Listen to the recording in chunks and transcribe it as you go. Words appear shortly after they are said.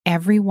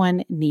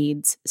everyone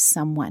needs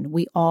someone.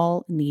 We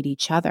all need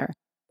each other.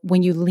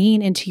 When you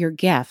lean into your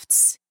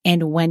gifts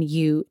and when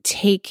you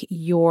take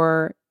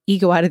your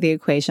ego out of the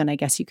equation, I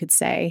guess you could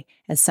say,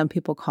 as some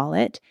people call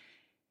it,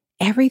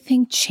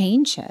 everything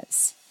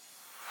changes.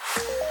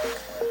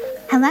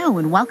 Hello,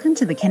 and welcome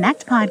to the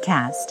Connect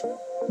Podcast.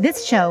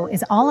 This show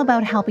is all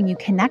about helping you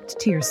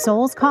connect to your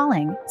soul's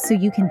calling so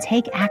you can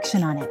take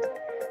action on it.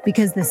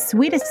 Because the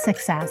sweetest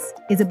success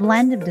is a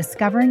blend of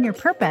discovering your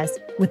purpose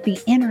with the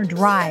inner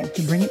drive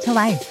to bring it to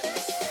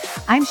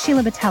life. I'm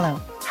Sheila Botelho,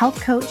 health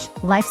coach,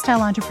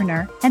 lifestyle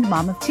entrepreneur, and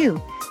mom of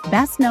two,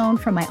 best known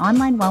for my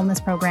online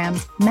wellness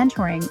programs,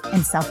 mentoring,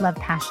 and self-love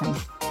passion.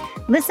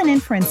 Listen in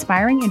for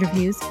inspiring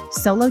interviews,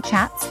 solo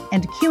chats,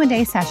 and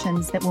Q&A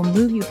sessions that will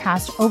move you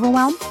past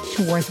overwhelm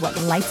towards what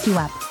lights you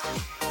up.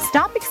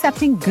 Stop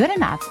accepting good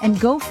enough and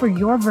go for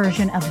your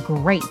version of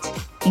great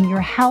in your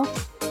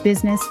health,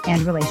 business,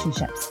 and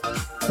relationships.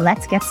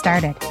 Let's get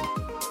started.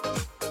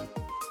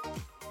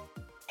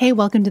 Hey,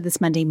 welcome to this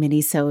Monday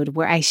mini-sode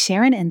where I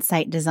share an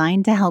insight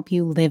designed to help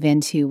you live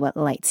into what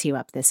lights you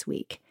up this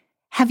week.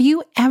 Have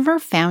you ever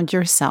found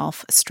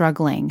yourself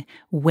struggling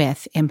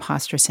with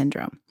imposter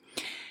syndrome?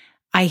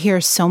 I hear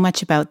so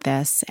much about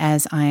this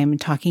as I'm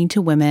talking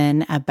to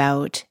women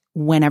about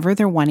whenever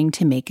they're wanting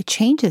to make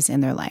changes in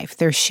their life.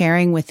 They're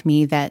sharing with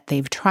me that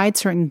they've tried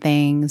certain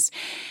things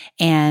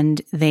and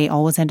they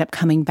always end up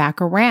coming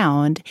back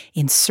around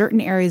in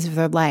certain areas of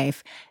their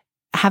life,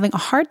 having a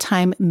hard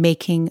time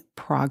making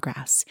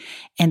progress.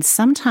 And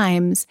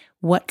sometimes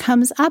what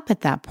comes up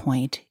at that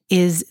point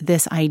is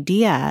this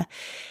idea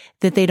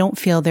that they don't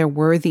feel they're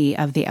worthy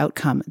of the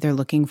outcome they're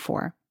looking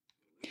for.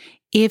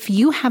 If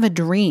you have a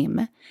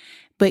dream,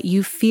 but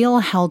you feel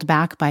held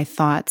back by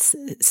thoughts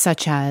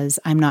such as,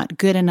 I'm not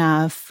good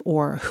enough,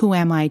 or who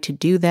am I to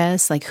do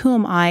this? Like, who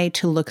am I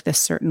to look this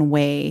certain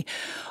way,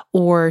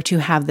 or to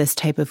have this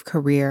type of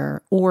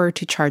career, or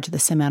to charge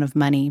this amount of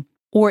money?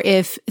 Or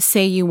if,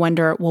 say, you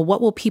wonder, well, what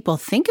will people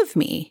think of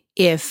me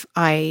if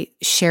I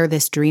share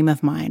this dream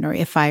of mine, or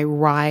if I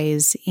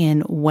rise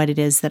in what it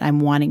is that I'm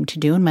wanting to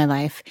do in my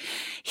life?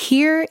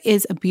 Here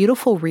is a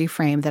beautiful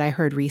reframe that I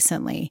heard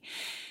recently.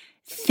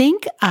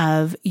 Think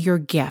of your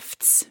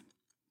gifts.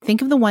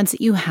 Think of the ones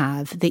that you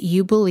have that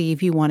you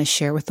believe you want to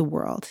share with the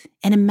world,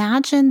 and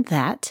imagine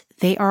that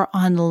they are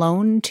on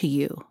loan to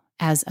you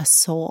as a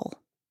soul,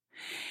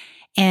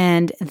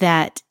 and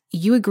that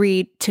you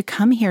agreed to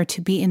come here to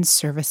be in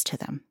service to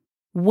them.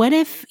 What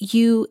if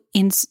you,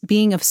 in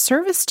being of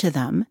service to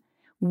them,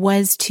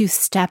 was to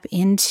step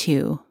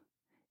into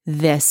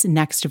this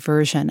next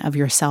version of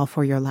yourself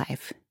or your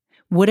life?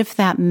 What if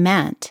that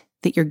meant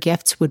that your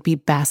gifts would be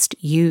best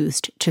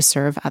used to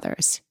serve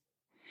others?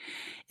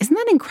 Isn't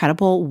that an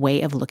incredible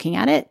way of looking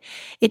at it?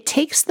 It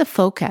takes the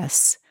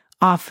focus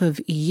off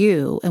of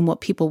you and what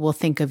people will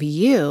think of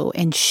you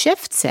and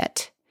shifts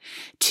it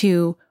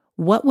to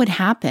what would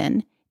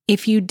happen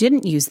if you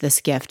didn't use this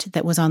gift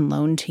that was on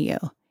loan to you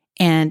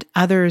and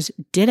others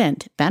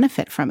didn't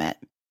benefit from it.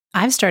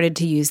 I've started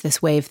to use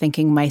this way of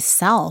thinking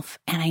myself,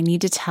 and I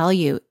need to tell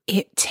you,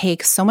 it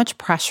takes so much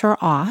pressure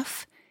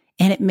off,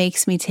 and it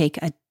makes me take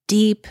a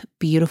deep,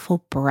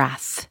 beautiful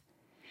breath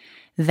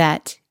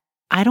that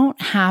I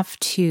don't have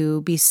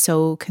to be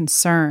so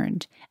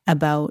concerned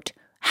about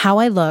how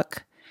I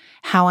look,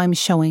 how I'm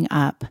showing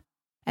up,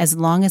 as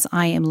long as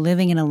I am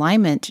living in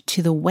alignment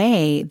to the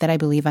way that I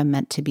believe I'm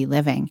meant to be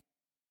living.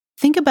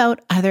 Think about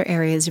other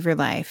areas of your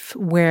life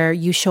where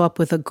you show up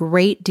with a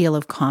great deal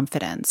of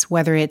confidence,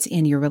 whether it's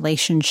in your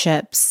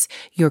relationships,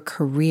 your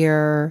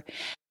career,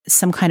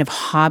 some kind of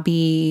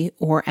hobby,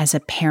 or as a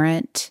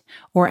parent,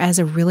 or as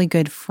a really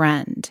good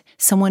friend,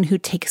 someone who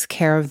takes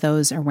care of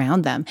those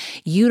around them.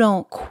 You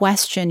don't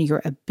question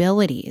your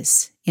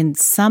abilities in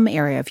some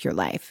area of your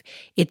life.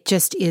 It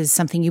just is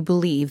something you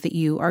believe that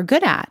you are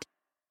good at.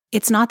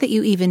 It's not that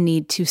you even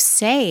need to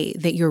say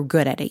that you're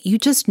good at it. You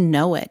just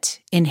know it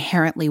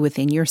inherently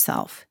within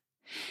yourself.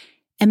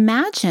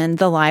 Imagine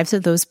the lives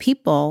of those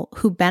people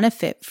who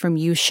benefit from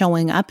you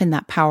showing up in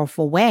that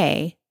powerful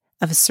way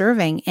of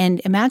serving.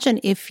 And imagine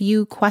if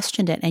you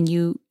questioned it and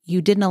you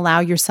didn't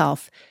allow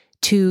yourself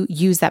to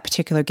use that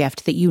particular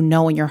gift that you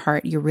know in your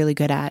heart you're really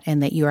good at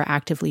and that you are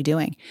actively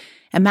doing.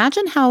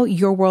 Imagine how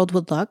your world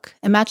would look.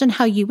 Imagine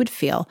how you would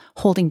feel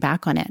holding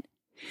back on it.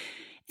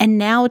 And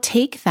now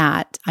take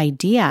that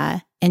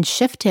idea and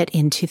shift it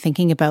into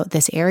thinking about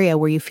this area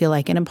where you feel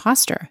like an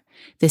imposter,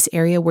 this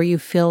area where you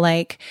feel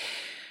like,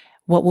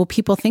 what will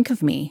people think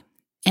of me?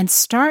 And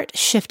start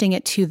shifting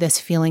it to this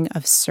feeling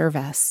of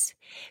service.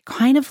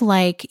 Kind of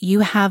like you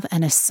have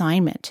an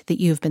assignment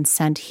that you've been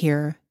sent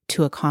here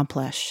to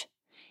accomplish.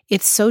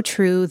 It's so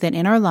true that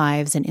in our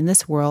lives and in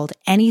this world,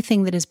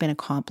 anything that has been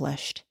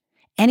accomplished,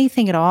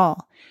 anything at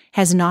all,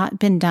 has not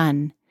been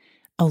done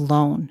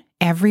alone.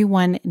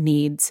 Everyone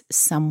needs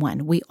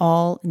someone. We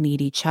all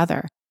need each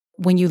other.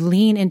 When you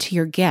lean into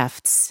your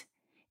gifts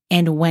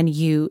and when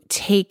you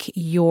take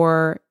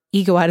your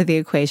ego out of the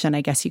equation,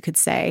 I guess you could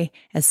say,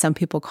 as some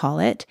people call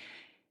it,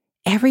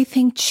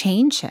 everything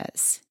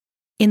changes.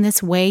 In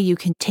this way, you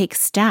can take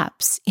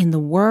steps in the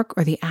work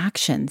or the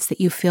actions that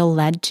you feel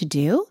led to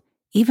do,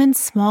 even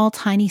small,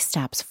 tiny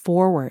steps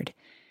forward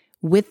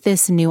with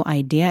this new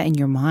idea in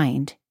your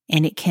mind,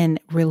 and it can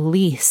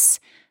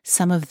release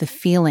some of the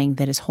feeling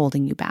that is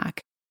holding you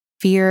back.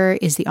 Fear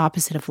is the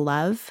opposite of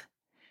love.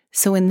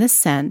 So in this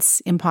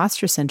sense,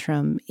 imposter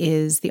syndrome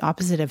is the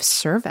opposite of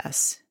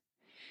service.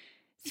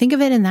 Think of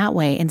it in that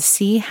way and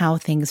see how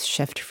things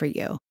shift for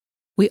you.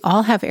 We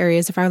all have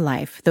areas of our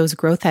life, those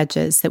growth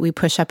edges that we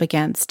push up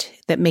against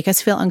that make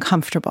us feel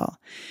uncomfortable.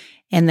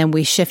 And then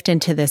we shift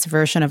into this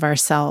version of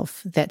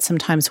ourselves that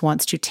sometimes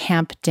wants to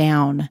tamp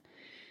down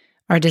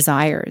our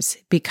desires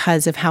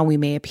because of how we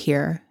may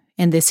appear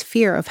and this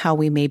fear of how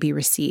we may be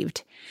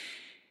received.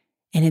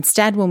 And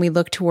instead, when we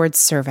look towards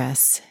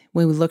service,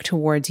 when we look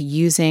towards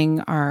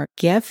using our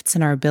gifts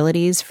and our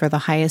abilities for the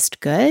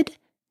highest good,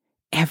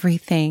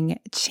 everything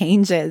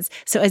changes.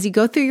 So as you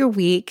go through your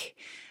week,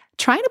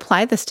 try and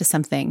apply this to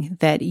something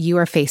that you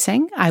are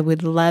facing. I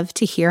would love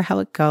to hear how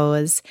it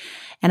goes.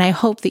 And I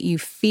hope that you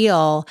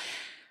feel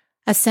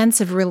a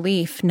sense of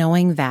relief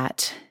knowing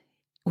that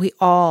we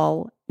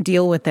all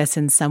deal with this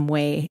in some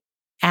way.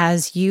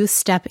 As you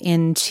step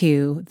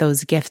into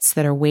those gifts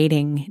that are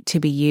waiting to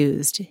be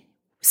used,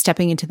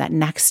 stepping into that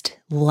next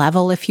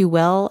level, if you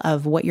will,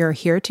 of what you're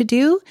here to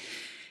do,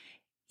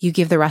 you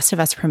give the rest of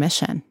us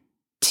permission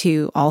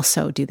to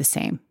also do the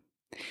same.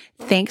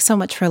 Thanks so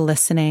much for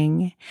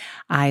listening.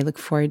 I look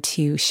forward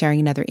to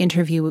sharing another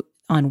interview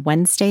on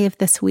Wednesday of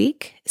this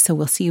week. So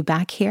we'll see you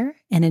back here.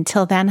 And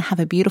until then, have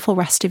a beautiful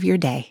rest of your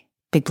day.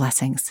 Big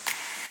blessings.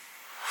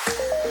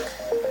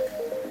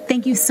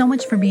 Thank you so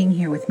much for being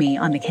here with me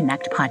on the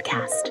Connect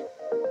podcast.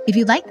 If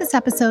you like this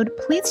episode,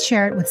 please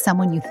share it with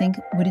someone you think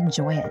would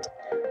enjoy it.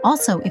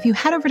 Also, if you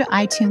head over to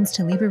iTunes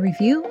to leave a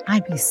review,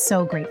 I'd be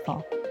so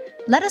grateful.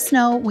 Let us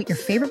know what your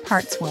favorite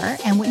parts were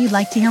and what you'd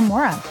like to hear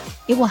more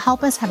of. It will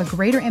help us have a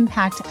greater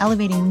impact,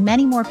 elevating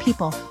many more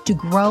people to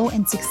grow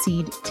and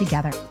succeed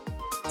together.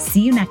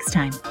 See you next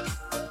time.